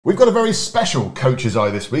We've got a very special Coach's Eye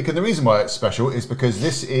this week, and the reason why it's special is because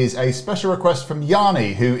this is a special request from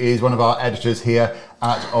Yanni, who is one of our editors here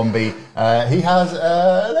at OMBE. He has,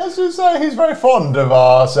 let's just say, he's very fond of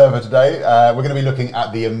our server today. We're going to be looking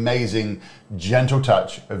at the amazing gentle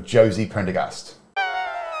touch of Josie Prendergast.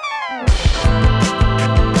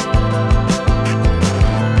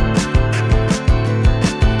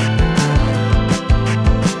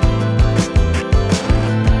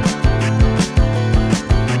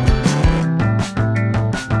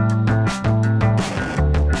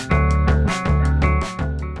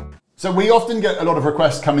 So we often get a lot of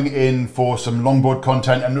requests coming in for some longboard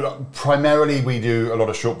content, and primarily we do a lot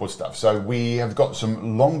of shortboard stuff. So we have got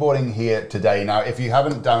some longboarding here today. Now, if you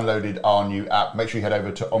haven't downloaded our new app, make sure you head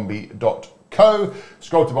over to ombe.co,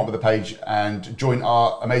 scroll to the bottom of the page and join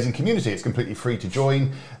our amazing community. It's completely free to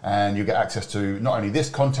join, and you get access to not only this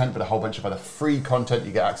content, but a whole bunch of other free content.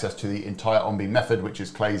 You get access to the entire OMBE Method, which is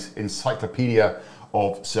Clay's encyclopedia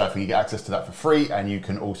of surfing. You get access to that for free, and you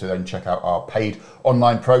can also then check out our paid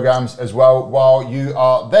online programs as well while you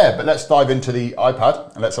are there. But let's dive into the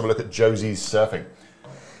iPad and let's have a look at Josie's surfing.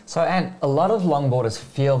 So, and a lot of longboarders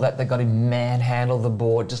feel that they've got to manhandle the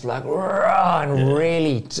board, just like and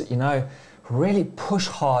really, you know, really push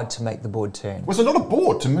hard to make the board turn. Well, it's a lot of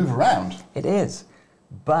board to move around. It is,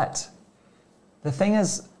 but the thing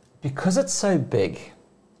is, because it's so big,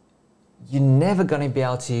 you're never going to be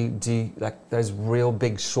able to do like those real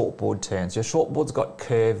big shortboard turns. Your shortboard's got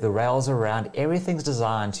curve, the rails are round, everything's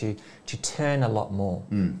designed to turn a lot more.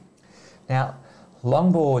 Now,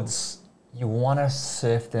 longboards, you want to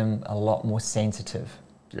surf them a lot more sensitive.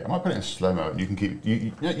 Yeah, I might put it in slow-mo and you can keep,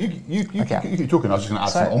 you keep talking. I was just going to add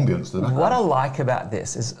some ambience to the background. What I like about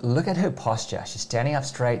this is look at her posture. She's standing up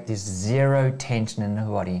straight, there's zero tension in her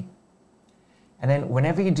body. And then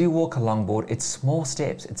whenever you do walk a longboard, it's small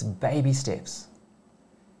steps, it's baby steps.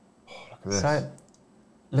 Oh, look at this. So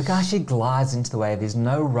look how she glides into the wave. There's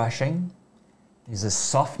no rushing. There's a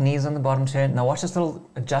soft knees on the bottom turn. Now watch this little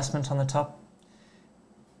adjustment on the top.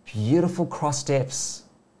 Beautiful cross steps.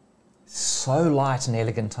 So light and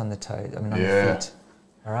elegant on the toes, on the feet.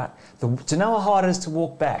 All right. Do you know how hard it is to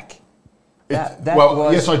walk back?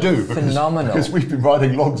 Well, yes, I do. Phenomenal. Because we've been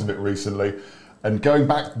riding logs a bit recently. And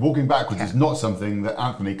walking backwards is not something that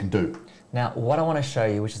Anthony can do. Now, what I want to show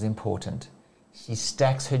you, which is important, she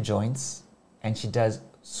stacks her joints and she does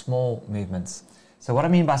small movements. So what I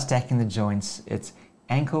mean by stacking the joints, it's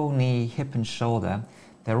ankle, knee, hip and shoulder.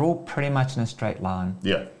 They're all pretty much in a straight line.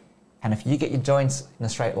 Yeah. And if you get your joints in a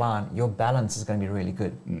straight line, your balance is going to be really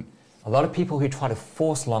good. A lot of people who try to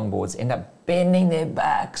force longboards end up bending their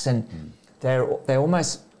backs and they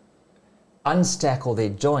almost unstack all their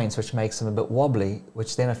joints, which makes them a bit wobbly,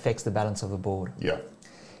 which then affects the balance of the board. Yeah.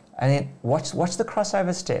 And then watch the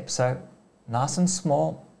crossover step. So nice and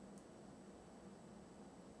small.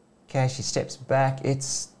 Okay, she steps back.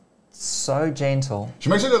 It's so gentle. She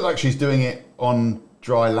makes it look like she's doing it on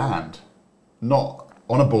dry land, not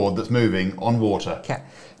on a board that's moving on water. Okay.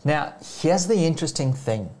 Now, here's the interesting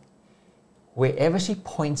thing. Wherever she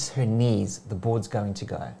points her knees, the board's going to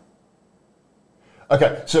go.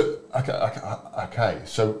 Okay, so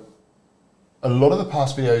so a lot of the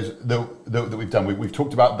past videos that we've done, we've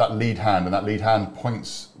talked about that lead hand, and that lead hand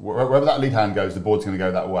points wherever that lead hand goes, the board's going to go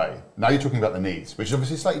that way. Now you're talking about the knees, which is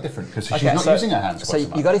obviously slightly different because she's not using her hands. So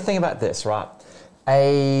you got to think about this, right?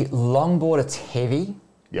 A longboard, it's heavy,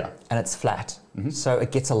 and it's flat, so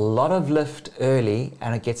it gets a lot of lift early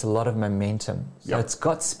and it gets a lot of momentum. So it's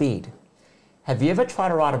got speed. Have you ever tried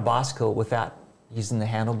to ride a bicycle without using the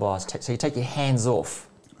handlebars? So you take your hands off.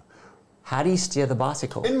 How do you steer the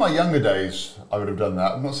bicycle? In my younger days, I would have done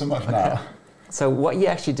that. Not so much now. So what you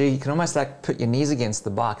actually do, you can almost like put your knees against the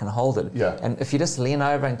bike and hold it. Yeah. And if you just lean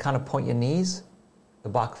over and kind of point your knees, the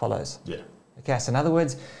bike follows. Yeah. Okay, so in other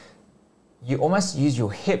words, you almost use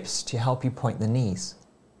your hips to help you point the knees.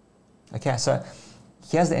 Okay, so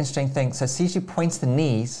here's the interesting thing. So see, she points the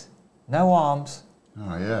knees, no arms.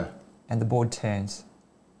 Oh, yeah. And the board turns.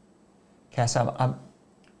 Okay, so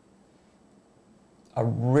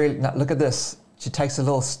now look at this. She takes a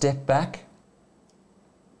little step back.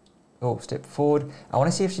 Oh, step forward. I want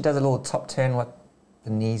to see if she does a little top turn, what the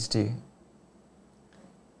knees do.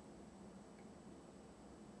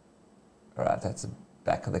 All right, that's the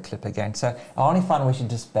back of the clip again. So I only find where she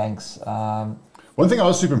just banks. One thing I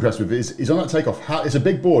was super impressed with is on that takeoff, it's a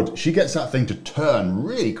big board. She gets that thing to turn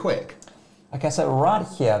really quick. Okay, so right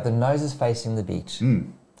here, the nose is facing the beach.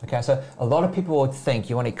 Okay, so a lot of people would think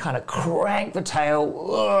you want to kind of crank the tail,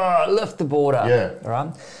 lift the board up. Yeah.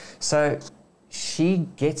 Right? So she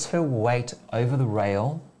gets her weight over the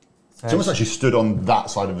rail. It's almost like she stood on that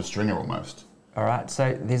side of the stringer almost. All right,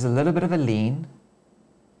 so there's a little bit of a lean.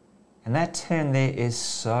 And that turn there is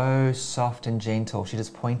so soft and gentle. She's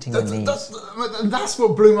just pointing the knees. That's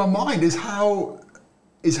what blew my mind, is how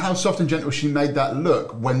soft and gentle she made that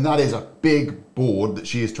look when that is a big board that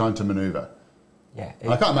she is trying to maneuver. Yeah.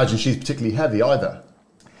 I can't imagine she's particularly heavy either.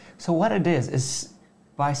 So what it is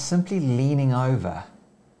by simply leaning over,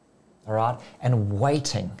 all right, and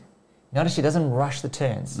waiting. Notice she doesn't rush the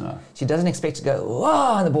turns. No. She doesn't expect to go,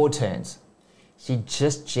 whoa, and the board turns. She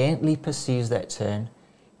just gently pursues that turn.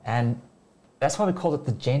 And that's why we call it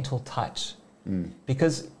the gentle touch,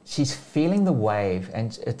 because she's feeling the wave,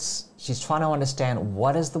 and she's trying to understand,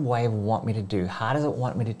 what does the wave want me to do? How does it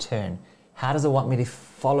want me to turn? How does it want me to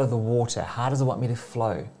follow the water? How does it want me to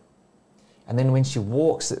flow? And then when she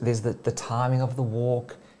walks, there's the timing of the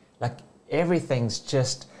walk. Like, everything's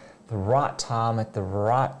just the right time at the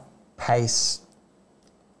right pace.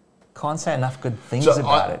 Can't say enough good things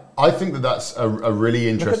about it. I think that's a really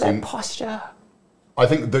interesting... Look at that posture. I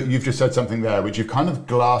think that you've just said something there which you've kind of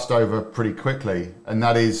glassed over pretty quickly, and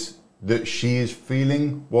that is that she is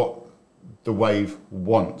feeling what the wave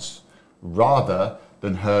wants rather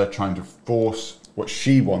than her trying to force what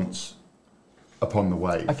she wants upon the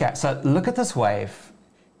wave. Okay, so look at this wave.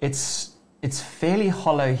 It's fairly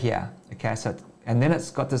hollow here. Okay, so and then it's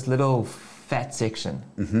got this little fat section.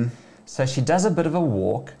 Mm-hmm. So she does a bit of a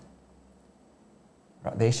walk.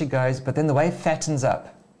 Right, there she goes, but then the wave fattens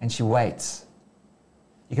up and she waits.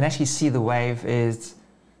 You can actually see the wave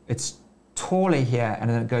it's taller here and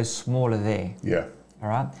then it goes smaller there. Yeah. All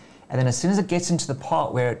right. And then as soon as it gets into the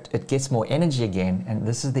part where it gets more energy again, and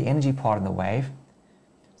this is the energy part in the wave,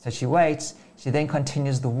 so she waits, she then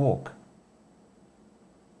continues the walk.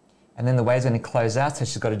 And then the wave's going to close out, so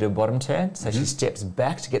she's got to do a bottom turn. So she steps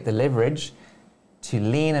back to get the leverage to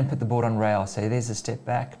lean and put the board on rail. So there's a step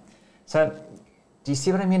back. So do you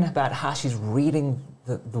see what I mean about how she's reading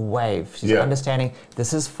the wave? She's understanding,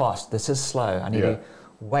 this is fast, this is slow, I need to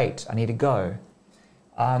wait, I need to go.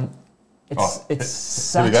 It's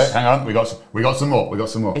such... Here we go, hang on, we got some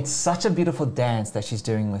more. It's such a beautiful dance that she's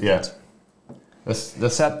doing with it. Right,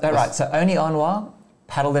 so Oni Anwa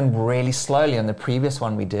paddled in really slowly on the previous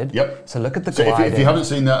one we did. Yep. So look at the So if you haven't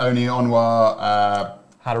seen that Oni Anwa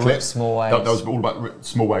how to clip, rip small waves. That was all about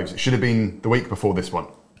small waves. It should have been the week before this one.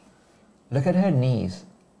 Look at her knees.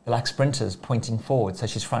 They're like sprinters pointing forward, so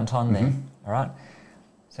she's front on there, all right?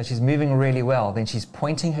 So she's moving really well. Then she's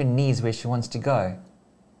pointing her knees where she wants to go.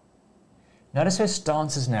 Notice her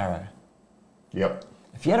stance is narrow. Yep.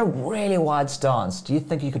 If you had a really wide stance, do you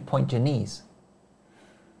think you could point your knees?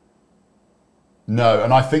 No,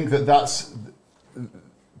 and I think that's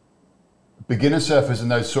beginner surfers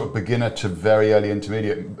and those sort of beginner to very early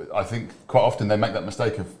intermediate, I think quite often they make that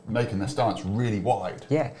mistake of making their stance really wide.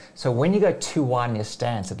 Yeah, so when you go too wide in your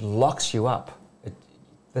stance, it locks you up.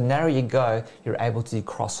 The narrower you go, you're able to do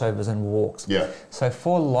crossovers and walks. Yeah. So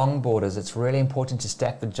for longboarders, it's really important to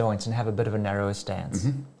stack the joints and have a bit of a narrower stance.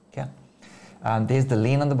 Okay. There's the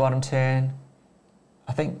lean on the bottom turn.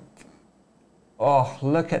 I think, oh,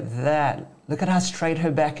 look at that. Look at how straight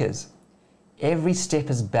her back is. Every step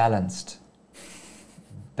is balanced.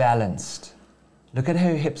 Balanced. Look at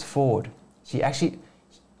her hips forward. She actually,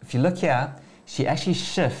 if you look here, she actually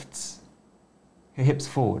shifts her hips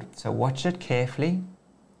forward. So watch it carefully.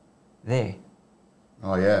 There.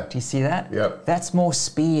 Oh yeah. Do you see that? Yep. That's more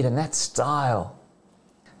speed and that's style.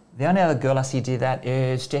 The only other girl I see do that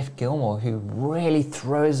is Steph Gilmore, who really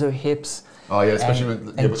throws her hips. Oh yeah, especially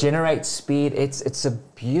and generates speed. It's a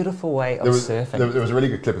beautiful way of surfing. There was a really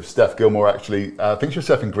good clip of Steph Gilmore actually. I think she was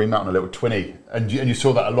surfing Green Mountain, a little 20, and you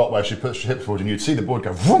saw that a lot where she puts her hips forward, and you'd see the board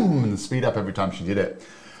go vroom and speed up every time she did it.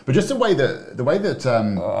 But just the way that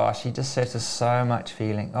oh, she just says there's so much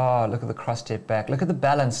feeling. Oh, look at the cross step back. Look at the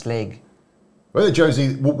balanced leg. The way that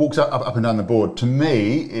Josie walks up and down the board, to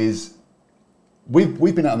me is,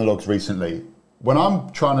 we've been out on the logs recently. When I'm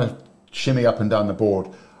trying to shimmy up and down the board,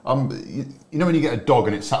 you know when you get a dog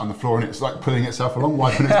and it's sat on the floor and it's like pulling itself along,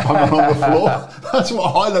 wiping its bum along the floor? That's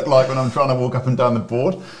what I look like when I'm trying to walk up and down the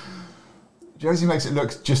board. Josie makes it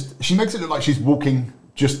look like she's walking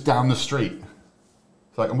just down the street.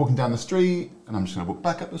 It's like I'm walking down the street and I'm just going to walk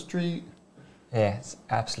back up the street. Yeah, it's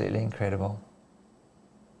absolutely incredible.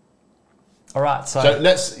 All right, so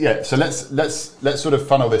let's sort of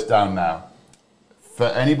funnel this down now. For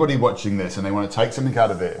anybody watching this and they want to take something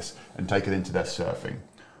out of this and take it into their surfing,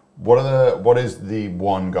 what is the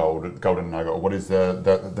one golden nugget, or what is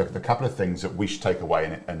the couple of things that we should take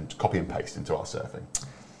away and copy and paste into our surfing?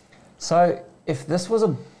 So if this was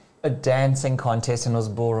a dancing contest and it was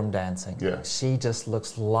ballroom dancing, she just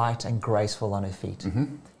looks light and graceful on her feet.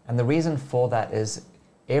 And the reason for that is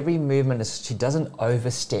every movement she doesn't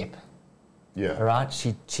overstep. Yeah. All right,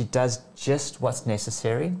 she does just what's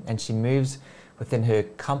necessary, and she moves within her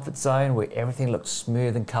comfort zone where everything looks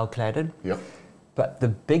smooth and calculated. Yep. But the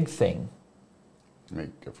big thing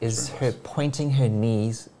is her pointing her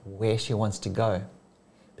knees where she wants to go,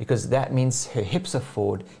 because that means her hips are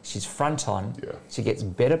forward, she's front on, she gets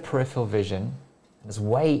better peripheral vision, and it's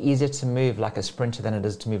way easier to move like a sprinter than it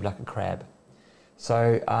is to move like a crab.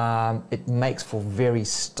 So it makes for very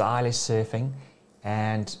stylish surfing,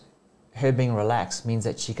 and her being relaxed means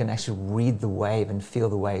that she can actually read the wave and feel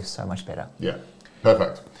the wave so much better. Yeah,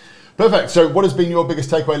 perfect. Perfect. So what has been your biggest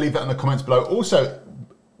takeaway? Leave that in the comments below. Also,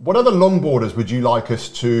 what other longboarders would you like us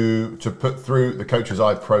to put through the Coach's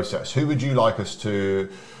Eye process? Who would you like us to...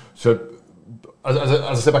 So, as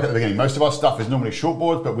I said back at the beginning, most of our stuff is normally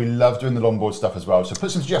shortboards, but we love doing the longboard stuff as well. So put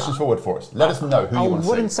some suggestions forward for us. Let us know who you want to see. I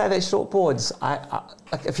wouldn't say they're shortboards.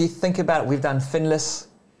 Like if you think about it, we've done finless.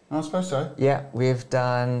 I suppose so. Yeah, we've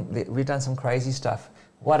done some crazy stuff.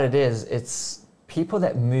 What it is, it's people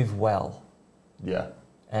that move well. Yeah.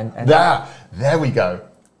 And there we go.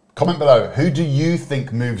 Comment below. Who do you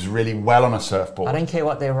think moves really well on a surfboard? I don't care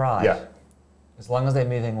what they ride. Yeah. As long as they're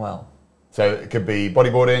moving well. So it could be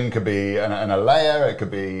bodyboarding, could be in a layer, it could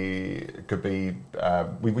be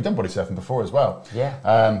we've done body surfing before as well.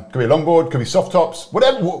 Yeah. Could be a longboard, could be soft tops,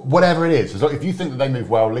 whatever it is. If you think that they move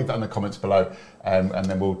well, leave that in the comments below, and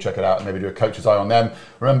then we'll check it out and maybe do a Coach's Eye on them.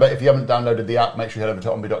 Remember, if you haven't downloaded the app, make sure you head over to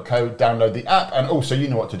ombe.co, download the app, and also you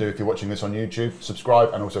know what to do if you're watching this on YouTube.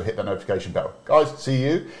 Subscribe and also hit that notification bell. Guys, see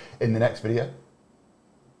you in the next video.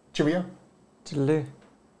 Cheerio. Toodaloo.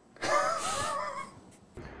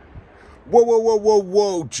 Whoa, whoa, whoa, whoa,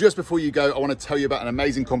 whoa. Just before you go, I want to tell you about an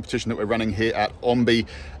amazing competition that we're running here at OMBE,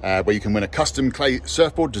 where you can win a custom clay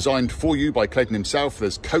surfboard designed for you by Clayton himself.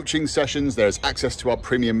 There's coaching sessions, there's access to our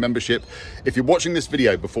premium membership. If you're watching this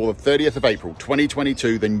video before the 30th of April,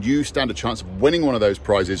 2022, then you stand a chance of winning one of those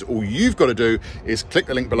prizes. All you've got to do is click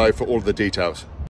the link below for all of the details.